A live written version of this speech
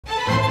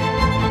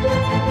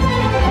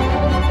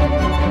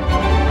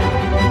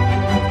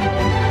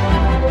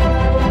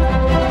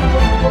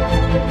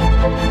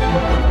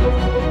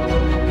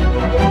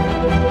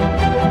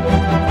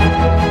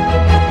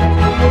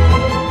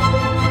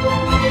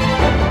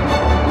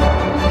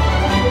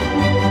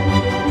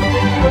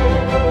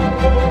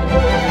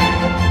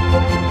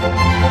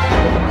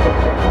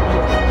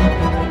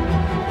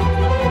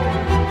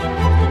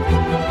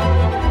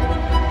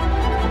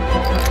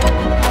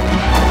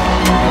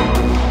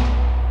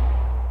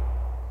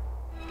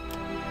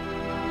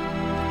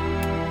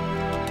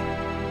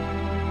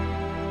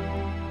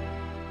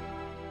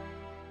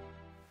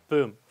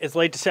Boom. It's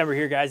late December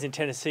here, guys, in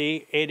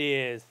Tennessee. It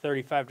is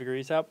 35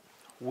 degrees up.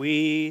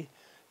 We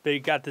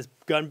got this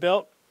gun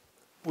built.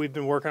 We've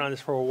been working on this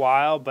for a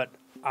while, but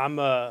I'm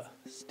a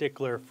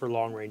stickler for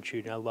long-range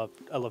shooting. I love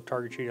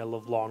target shooting. I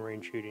love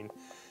long-range shooting.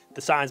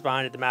 The science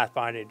behind it, the math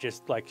behind it,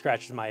 just like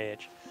scratches my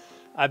itch.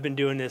 I've been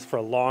doing this for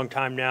a long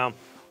time now,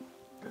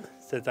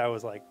 since I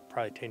was like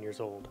probably 10 years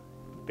old.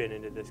 Been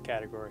into this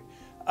category.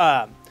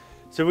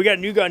 So we got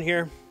a new gun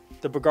here,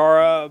 the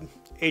Bergara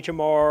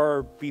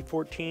HMR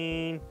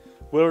B14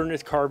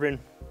 Wilderness Carbon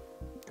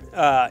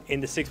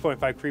in the 6.5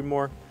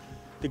 Creedmor.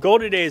 The goal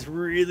today is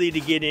really to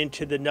get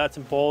into the nuts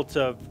and bolts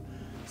of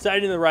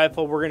sighting the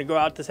rifle. We're going to go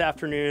out this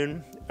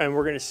afternoon and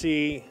we're going to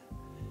see.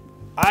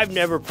 I've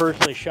never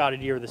personally shot a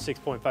deer with a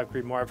 6.5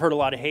 Creedmor. I've heard a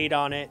lot of hate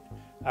on it.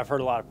 I've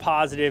heard a lot of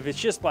positive. It's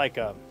just like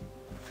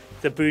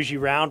the bougie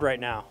round right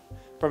now.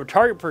 From a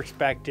target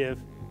perspective,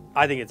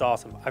 I think it's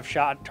awesome. I've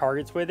shot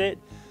targets with it,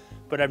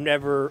 but I've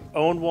never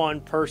owned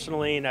one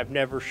personally, and I've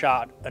never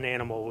shot an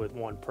animal with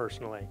one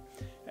personally.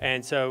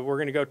 And so we're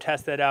gonna go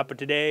test that out. But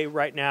today,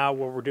 right now,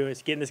 what we're doing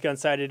is getting this gun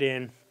sighted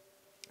in,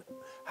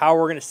 how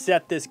we're gonna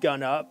set this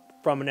gun up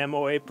from an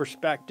MOA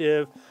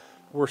perspective.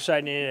 We're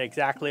sighting in at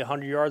exactly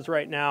 100 yards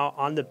right now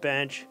on the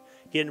bench,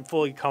 getting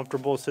fully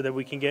comfortable so that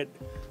we can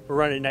we're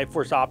running Night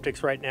Force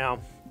optics right now,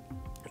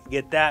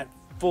 get that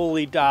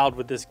fully dialed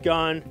with this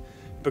gun.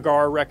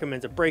 Bergara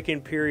recommends a break-in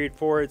period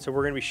for it, so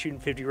we're going to be shooting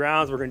 50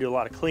 rounds. We're going to do a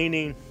lot of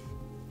cleaning,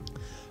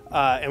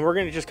 and we're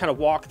going to just kind of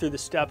walk through the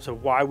steps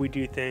of why we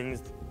do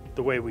things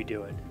the way we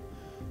do it.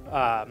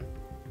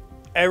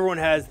 Everyone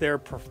has their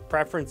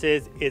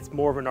preferences. It's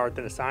more of an art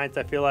than a science,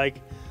 I feel like.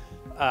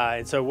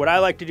 And so what I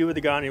like to do with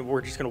the gun, and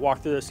we're just going to walk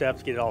through those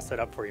steps, get it all set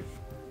up for you.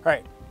 All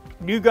right,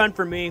 new gun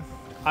for me.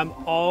 I'm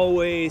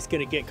always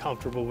going to get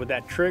comfortable with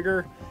that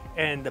trigger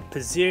and the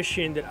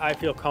position that I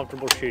feel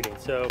comfortable shooting.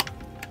 So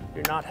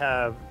do not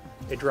have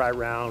a dry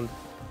round.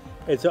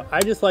 And so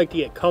I just like to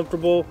get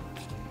comfortable.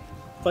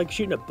 It's like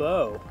shooting a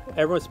bow.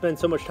 Everyone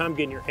spends so much time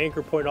getting your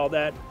anchor point, all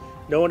that.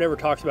 No one ever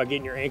talks about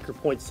getting your anchor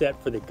point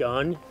set for the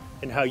gun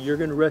and how you're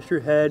gonna rest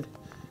your head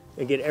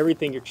and get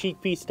everything, your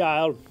cheek piece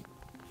styled.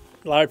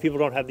 A lot of people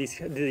don't have these,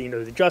 you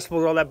know, the adjustables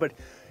and all that, but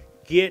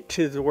get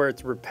to where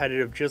it's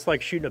repetitive. Just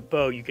like shooting a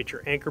bow, you get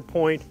your anchor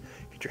point,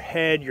 get your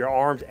head, your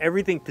arms,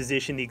 everything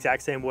positioned the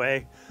exact same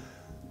way.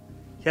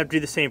 You have to do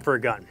the same for a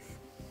gun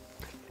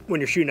when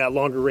you're shooting at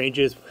longer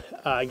ranges.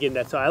 Again,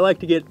 that's how I like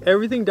to get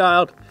everything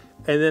dialed,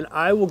 and then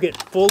I will get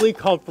fully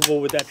comfortable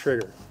with that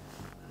trigger.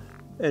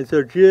 And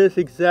so just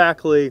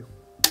exactly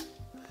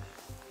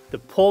the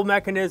pull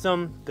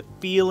mechanism, the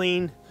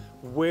feeling,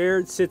 where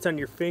it sits on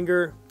your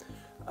finger,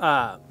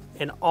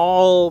 and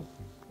all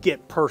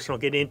get personal,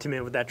 get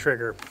intimate with that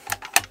trigger.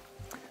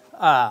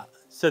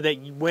 So that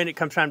when it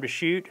comes time to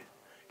shoot,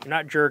 you're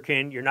not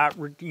jerking, you're not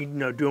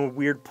doing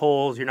weird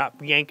pulls, you're not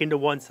yanking to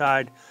one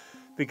side.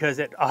 Because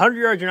at 100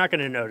 yards, you're not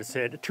going to notice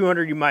it. At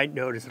 200, you might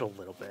notice it a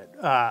little bit.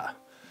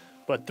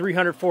 But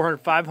 300, 400,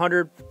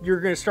 500, you're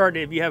going to start,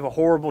 if you have a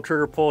horrible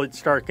trigger pull, it's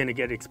start going to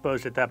get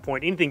exposed at that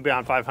point. Anything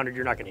beyond 500,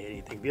 you're not going to hit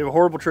anything. If you have a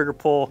horrible trigger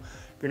pull,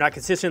 if you're not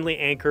consistently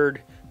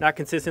anchored, not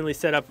consistently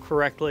set up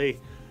correctly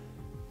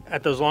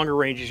at those longer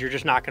ranges, you're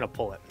just not going to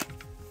pull it.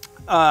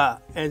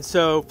 And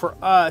so for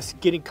us,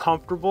 getting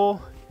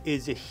comfortable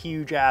is a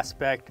huge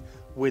aspect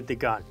with the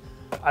gun.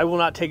 I will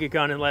not take a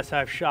gun unless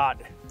I've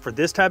shot, for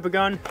this type of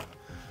gun,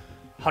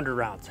 100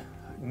 rounds,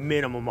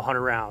 minimum 100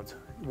 rounds,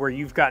 where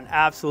you've gotten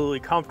absolutely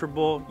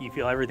comfortable, you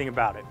feel everything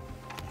about it.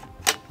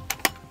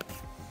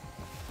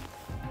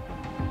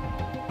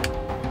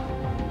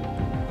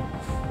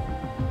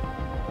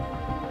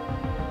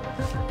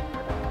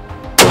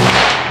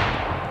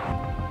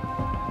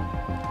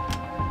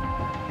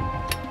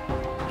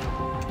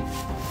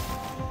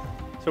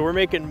 So we're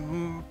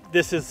making,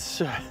 this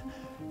is,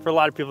 for a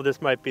lot of people,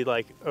 this might be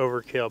like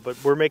overkill, but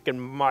we're making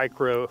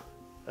micro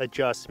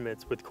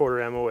adjustments with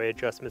quarter MOA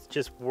adjustments,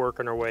 just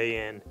working our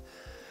way in.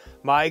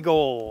 My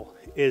goal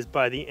is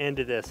by the end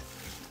of this,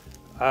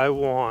 I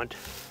want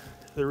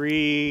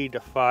 3 to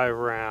 5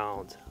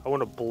 rounds. I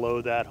want to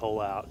blow that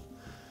hole out.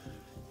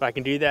 If I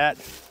can do that,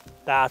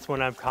 that's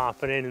when I'm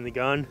confident in the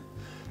gun.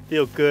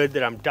 Feel good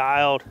that I'm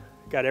dialed,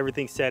 got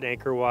everything set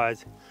anchor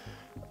wise.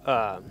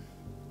 I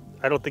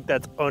don't think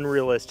that's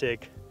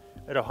unrealistic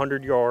at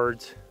 100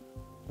 yards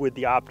with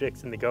the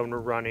optics and the gun we're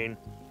running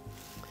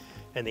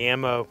and the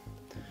ammo.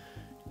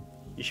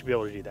 You should be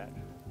able to do that.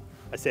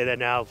 I say that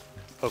now,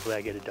 hopefully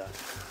I get it done.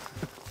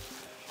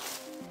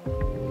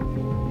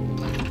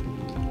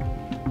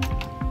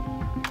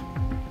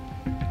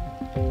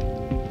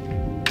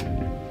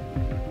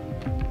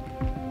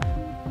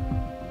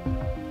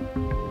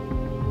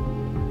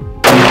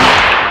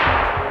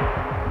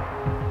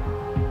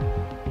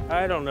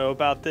 I don't know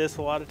about this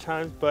a lot of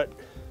times, but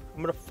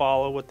I'm gonna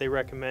follow what they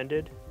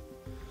recommended.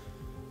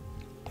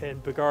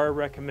 And Bergara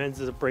recommends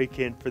as a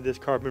break-in for this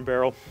carbon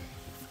barrel.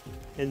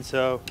 And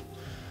so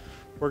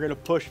we're gonna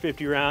push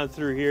 50 rounds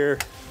through here,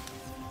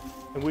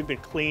 and we've been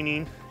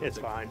cleaning, it's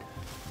fine.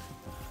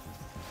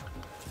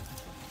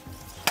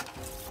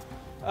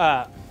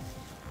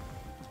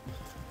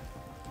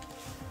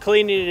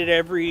 cleaning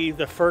it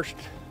the first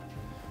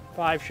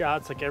 5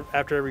 shots, like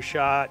after every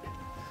shot,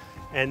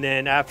 and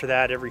then after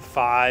that every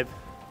 5.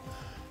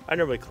 I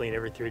normally clean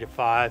every 3 to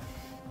 5.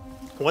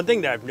 One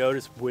thing that I've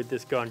noticed with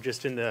this gun,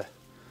 just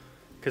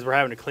because we're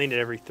having to clean it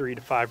every 3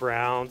 to 5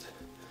 rounds,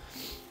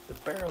 the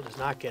barrel does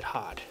not get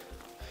hot,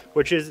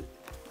 which is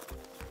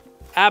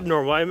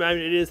abnormal. I mean,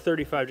 it is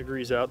 35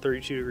 degrees out,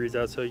 32 degrees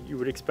out, so you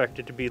would expect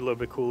it to be a little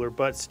bit cooler,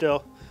 but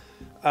still,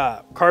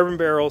 carbon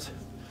barrels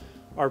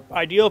are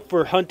ideal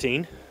for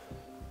hunting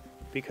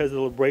because of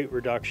the weight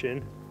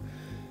reduction,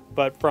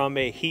 but from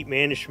a heat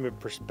management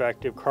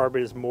perspective,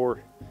 carbon is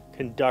more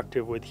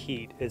conductive with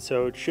heat, and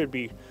so it should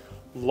be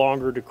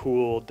longer to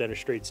cool than a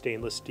straight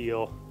stainless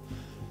steel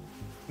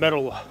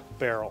metal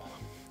barrel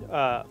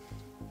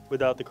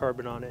without the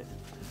carbon on it.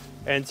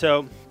 And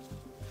so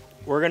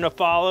we're going to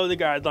follow the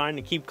guideline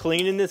to keep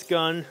cleaning this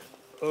gun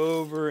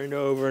over and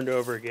over and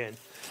over again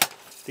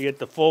to get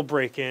the full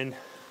break in.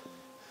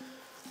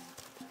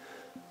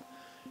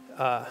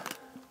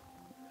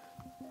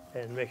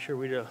 And make sure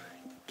we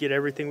get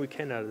everything we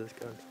can out of this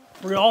gun.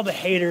 For all the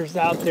haters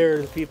out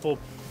there, the people,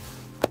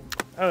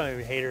 I don't know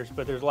if haters,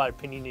 but there's a lot of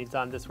opinion needs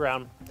on this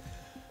round.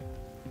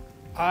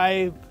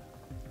 I've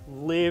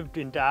lived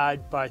and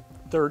died by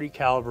 30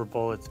 caliber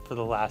bullets for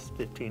the last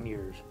 15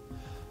 years.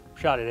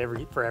 Shot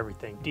at for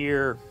everything,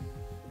 deer,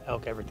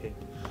 elk, everything.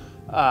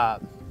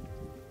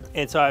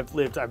 And so I've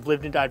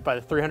lived and died by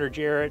the 300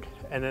 Jarrett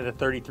and then the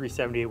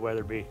 3378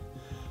 Weatherby.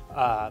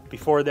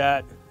 Before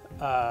that,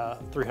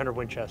 300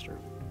 Winchester.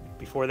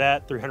 Before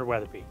that, 300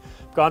 Weatherby.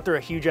 I've gone through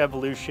a huge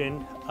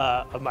evolution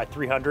of my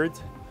 300s,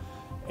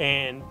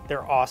 and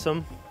they're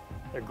awesome.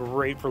 They're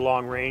great for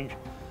long range,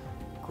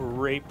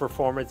 great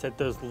performance at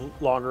those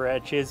longer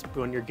edges.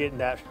 When you're getting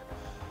that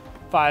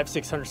 500,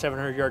 600,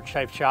 700 yard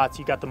type shots,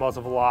 you got the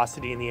muzzle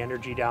velocity and the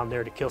energy down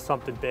there to kill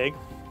something big.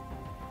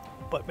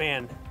 But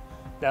man,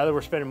 now that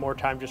we're spending more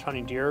time just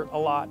hunting deer a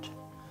lot,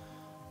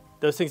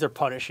 those things are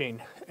punishing.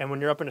 And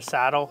when you're up in a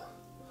saddle,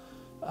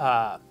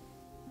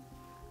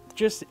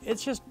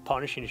 it's just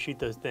punishing to shoot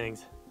those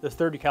things. Those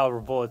 30 caliber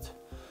bullets,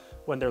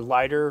 when they're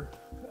lighter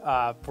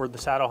for the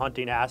saddle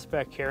hunting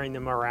aspect, carrying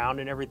them around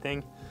and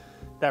everything,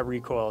 that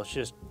recoil is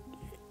just,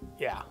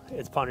 yeah,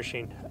 it's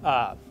punishing.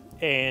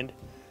 And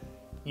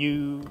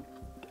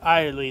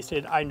I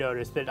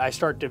noticed that I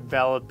start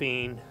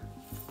developing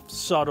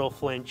subtle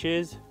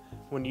flinches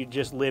when you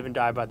just live and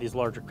die by these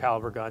larger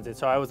caliber guns. And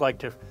so I always like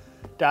to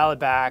dial it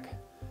back.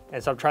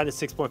 And so I'm trying the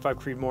 6.5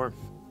 Creedmor.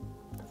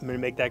 I'm going to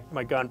make that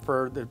my gun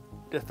for the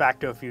de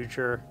facto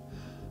future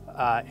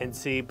and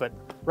see. But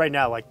right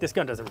now, like, this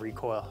gun doesn't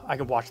recoil. I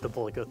can watch the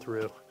bullet go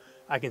through.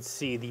 I can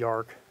see the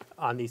arc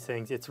on these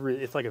things. It's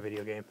like a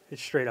video game.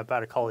 It's straight up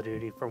out of Call of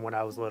Duty from when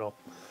I was little.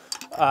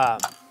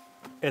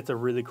 It's a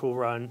really cool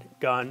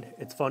gun.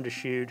 It's fun to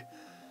shoot.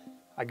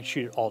 I can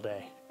shoot it all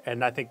day.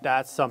 And I think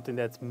that's something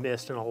that's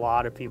missed in a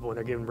lot of people when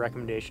they're giving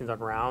recommendations on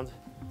rounds.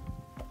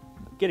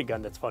 Get a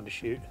gun that's fun to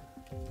shoot.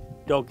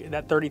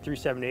 That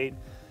 3378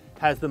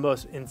 has the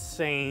most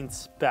insane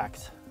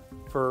specs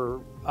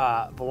for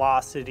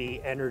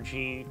velocity,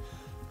 energy,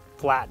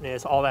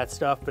 flatness, all that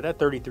stuff. But that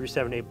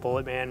 3378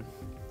 bullet, man,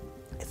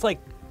 it's like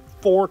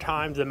 4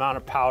 times the amount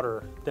of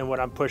powder than what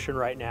I'm pushing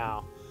right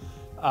now,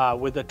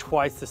 with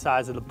twice the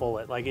size of the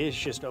bullet. Like, it's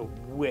just a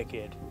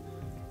wicked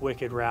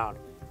round.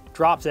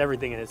 Drops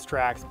everything in its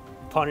tracks,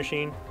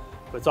 punishing,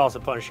 but it's also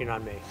punishing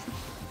on me.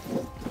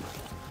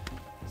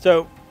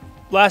 So,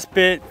 last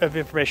bit of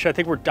information. I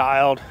think we're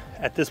dialed.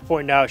 At this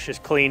point now, it's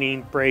just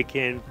cleaning,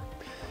 breaking,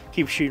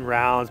 keep shooting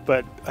rounds,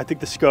 but I think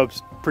the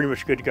scope's pretty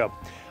much good to go.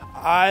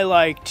 I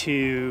like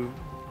to,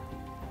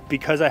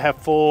 because I have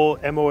full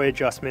MOA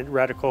adjustment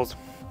reticles,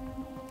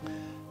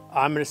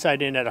 I'm going to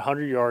sight in at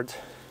 100 yards.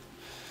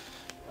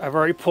 I've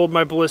already pulled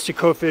my ballistic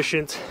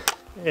coefficient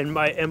in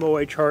my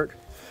MOA chart.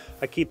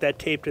 I keep that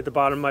taped at the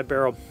bottom of my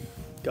barrel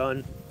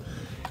gun,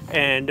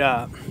 and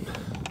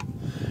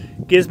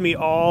gives me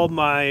all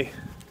my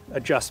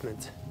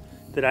adjustments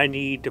that I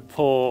need to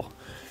pull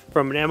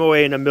from an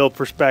MOA and a mil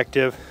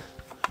perspective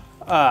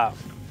for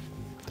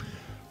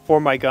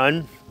my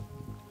gun.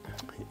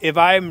 If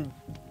I'm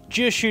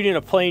just shooting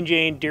a plain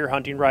Jane deer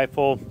hunting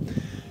rifle,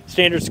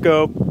 standard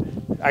scope,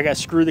 I got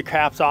to screw the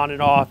caps on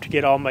and off to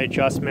get all my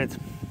adjustments.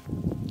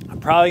 I'm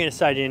probably going to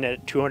sight in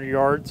at 200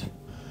 yards,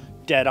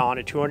 dead on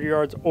at 200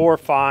 yards, or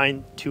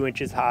find 2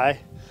 inches high.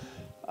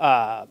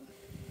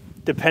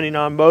 Depending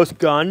on, most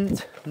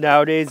guns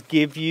nowadays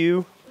give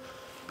you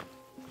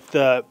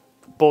the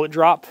bullet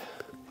drop,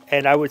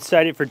 and I would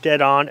set it for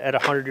dead on at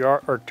 100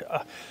 yards, or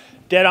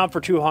dead on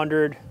for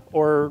 200,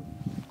 or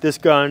this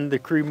gun, the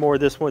Creedmor,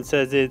 this one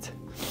says it's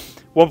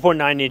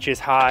 1.9 inches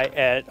high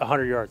at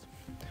 100 yards.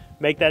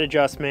 Make that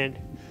adjustment,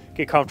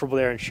 get comfortable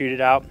there and shoot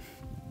it out.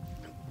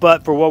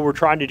 But for what we're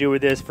trying to do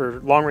with this, for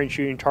long range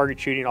shooting, target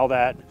shooting, all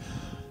that,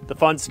 the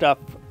fun stuff,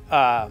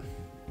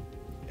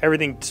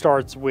 everything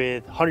starts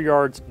with 100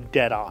 yards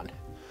dead on.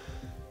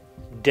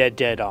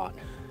 Dead on.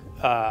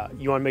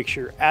 You want to make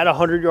sure at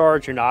 100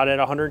 yards, you're not at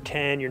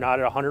 110, you're not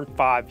at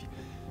 105.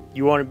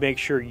 You want to make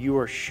sure you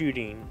are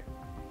shooting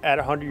at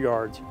 100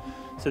 yards,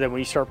 so that when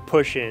you start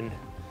pushing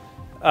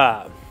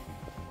out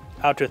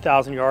to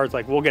 1,000 yards,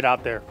 like we'll get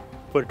out there,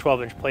 put a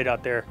 12-inch plate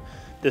out there,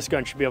 this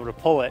gun should be able to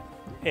pull it.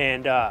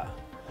 And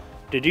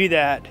to do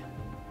that,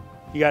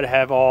 you got to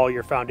have all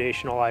your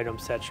foundational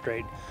items set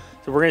straight.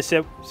 So we're going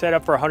to set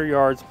up for 100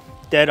 yards,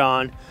 dead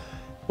on.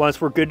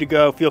 Once we're good to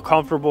go, feel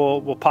comfortable,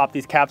 we'll pop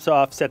these caps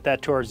off, set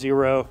that to our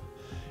 0,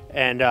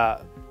 and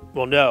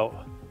we'll know.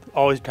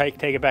 Always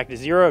take it back to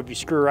 0. If you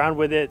screw around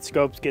with it,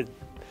 scopes get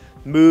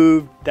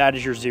moved, that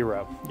is your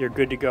 0. You're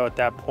good to go at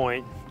that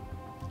point.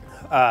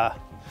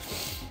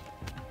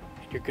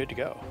 You're good to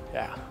go.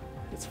 Yeah,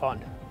 it's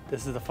fun.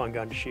 This is a fun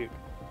gun to shoot.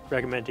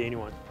 Recommend to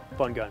anyone.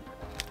 Fun gun.